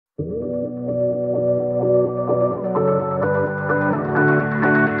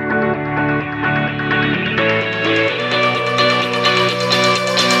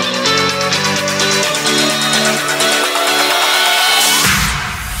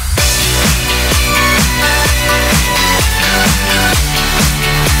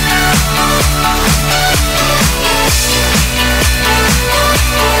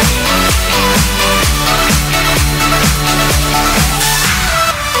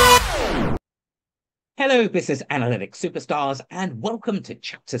Hello, business analytics superstars, and welcome to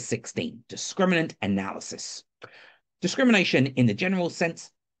Chapter 16, Discriminant Analysis. Discrimination in the general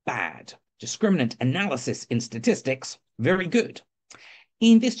sense, bad. Discriminant analysis in statistics, very good.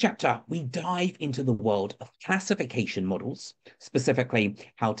 In this chapter, we dive into the world of classification models, specifically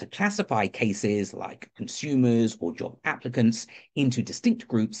how to classify cases like consumers or job applicants into distinct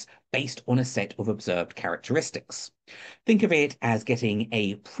groups based on a set of observed characteristics. Think of it as getting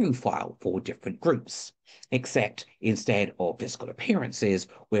a profile for different groups, except instead of physical appearances,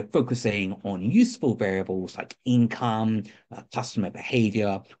 we're focusing on useful variables like income, customer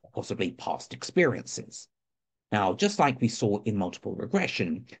behavior, or possibly past experiences. Now, just like we saw in multiple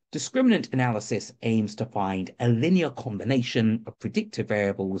regression, discriminant analysis aims to find a linear combination of predictor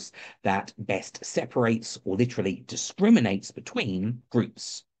variables that best separates or literally discriminates between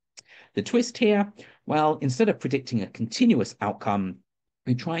groups. The twist here, well, instead of predicting a continuous outcome,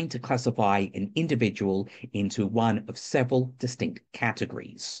 we're trying to classify an individual into one of several distinct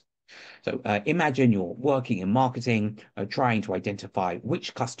categories. So imagine you're working in marketing, trying to identify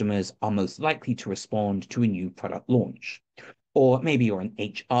which customers are most likely to respond to a new product launch. Or maybe you're in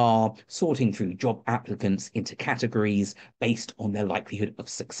HR, sorting through job applicants into categories based on their likelihood of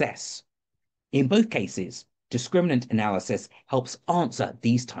success. In both cases, discriminant analysis helps answer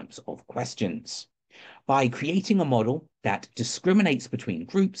these types of questions. By creating a model that discriminates between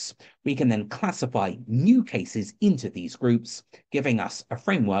groups, we can then classify new cases into these groups, giving us a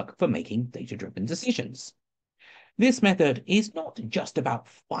framework for making data-driven decisions. This method is not just about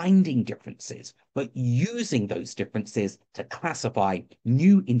finding differences, but using those differences to classify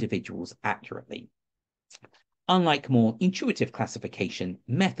new individuals accurately. Unlike more intuitive classification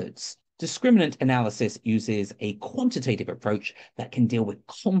methods, discriminant analysis uses a quantitative approach that can deal with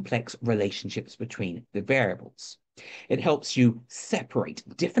complex relationships between the variables. It helps you separate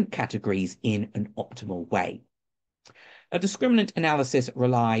different categories in an optimal way. A discriminant analysis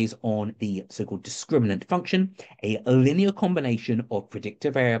relies on the so-called discriminant function, a linear combination of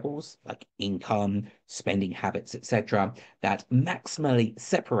predictor variables like income, spending habits, etc., that maximally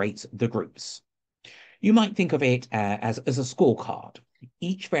separates the groups. You might think of it as a scorecard.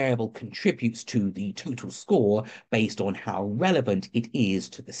 Each variable contributes to the total score based on how relevant it is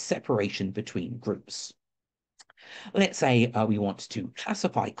to the separation between groups. Let's say we want to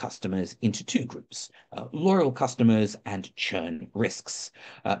classify customers into two groups, loyal customers and churn risks,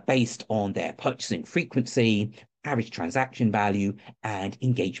 based on their purchasing frequency, average transaction value, and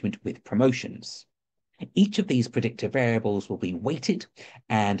engagement with promotions. Each of these predictor variables will be weighted,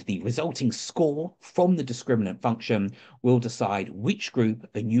 and the resulting score from the discriminant function will decide which group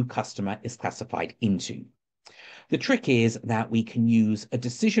a new customer is classified into. The trick is that we can use a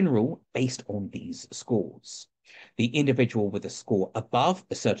decision rule based on these scores. The individual with a score above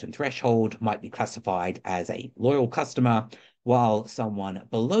a certain threshold might be classified as a loyal customer, while someone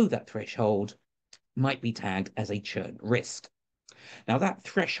below that threshold might be tagged as a churn risk. Now, that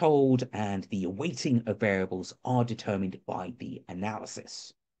threshold and the weighting of variables are determined by the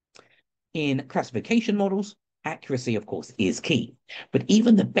analysis. In classification models, accuracy, of course, is key, but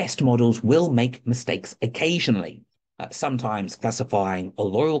even the best models will make mistakes occasionally, sometimes classifying a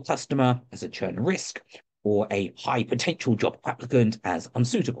loyal customer as a churn risk or a high potential job applicant as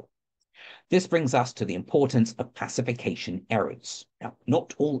unsuitable. This brings us to the importance of classification errors. Now,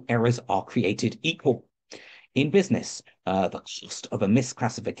 not all errors are created equal. In business, the cost of a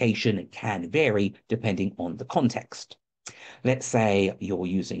misclassification can vary depending on the context. Let's say you're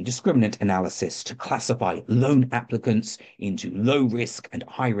using discriminant analysis to classify loan applicants into low risk and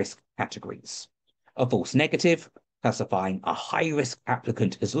high risk categories. A false negative, classifying a high risk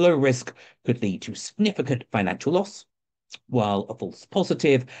applicant as low risk, could lead to significant financial loss, while a false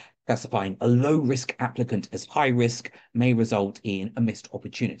positive, classifying a low-risk applicant as high risk, may result in a missed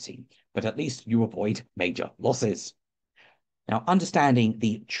opportunity, but at least you avoid major losses. Now, understanding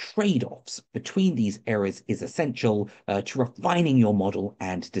the trade-offs between these errors is essential to refining your model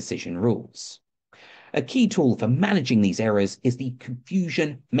and decision rules. A key tool for managing these errors is the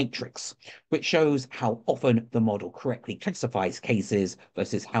confusion matrix, which shows how often the model correctly classifies cases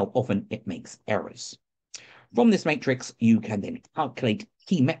versus how often it makes errors. From this matrix, you can then calculate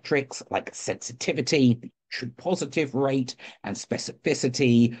key metrics like sensitivity, the true positive rate, and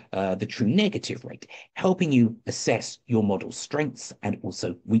specificity, the true negative rate, helping you assess your model's strengths and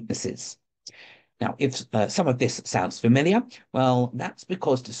also weaknesses. Now, if some of this sounds familiar, well, that's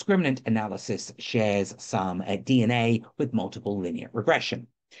because discriminant analysis shares some DNA with multiple linear regression.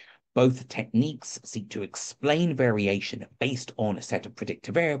 Both techniques seek to explain variation based on a set of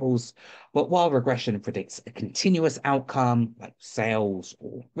predictor variables, but while regression predicts a continuous outcome like sales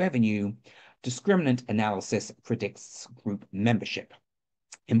or revenue, discriminant analysis predicts group membership.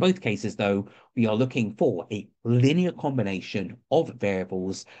 In both cases, though, we are looking for a linear combination of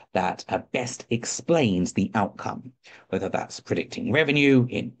variables that best explains the outcome, whether that's predicting revenue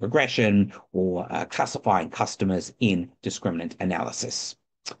in regression or classifying customers in discriminant analysis.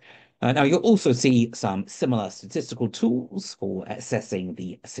 Now, you'll also see some similar statistical tools for assessing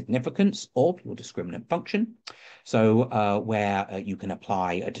the significance of your discriminant function. So where you can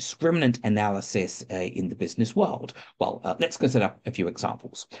apply a discriminant analysis in the business world. Well, let's consider a few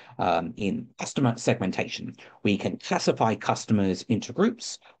examples. In customer segmentation, we can classify customers into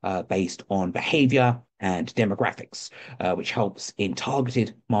groups based on behavior and demographics, which helps in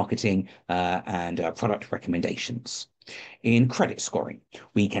targeted marketing and product recommendations. In credit scoring,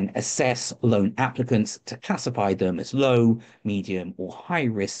 we can assess loan applicants to classify them as low, medium, or high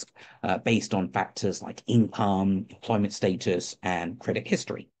risk based on factors like income, employment status, and credit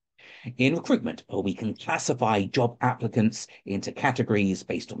history. In recruitment, we can classify job applicants into categories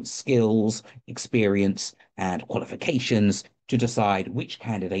based on skills, experience, and qualifications to decide which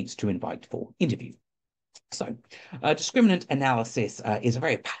candidates to invite for interview. So, discriminant analysis is a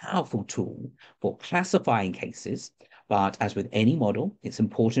very powerful tool for classifying cases, but as with any model, it's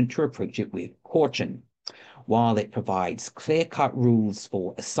important to approach it with caution. While it provides clear-cut rules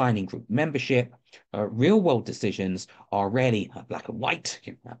for assigning group membership, real-world decisions are rarely black and white,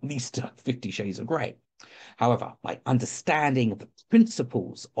 at least 50 shades of grey. However, by understanding the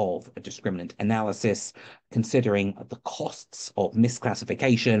principles of a discriminant analysis, considering the costs of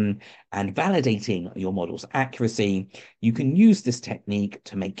misclassification, and validating your model's accuracy, you can use this technique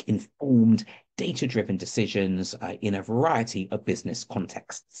to make informed, data-driven decisions in a variety of business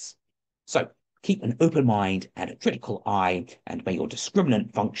contexts. So, keep an open mind and a critical eye, and may your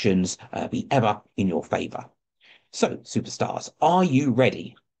discriminant functions be ever in your favor. So, superstars, are you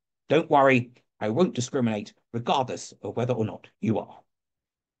ready? Don't worry, I won't discriminate regardless of whether or not you are.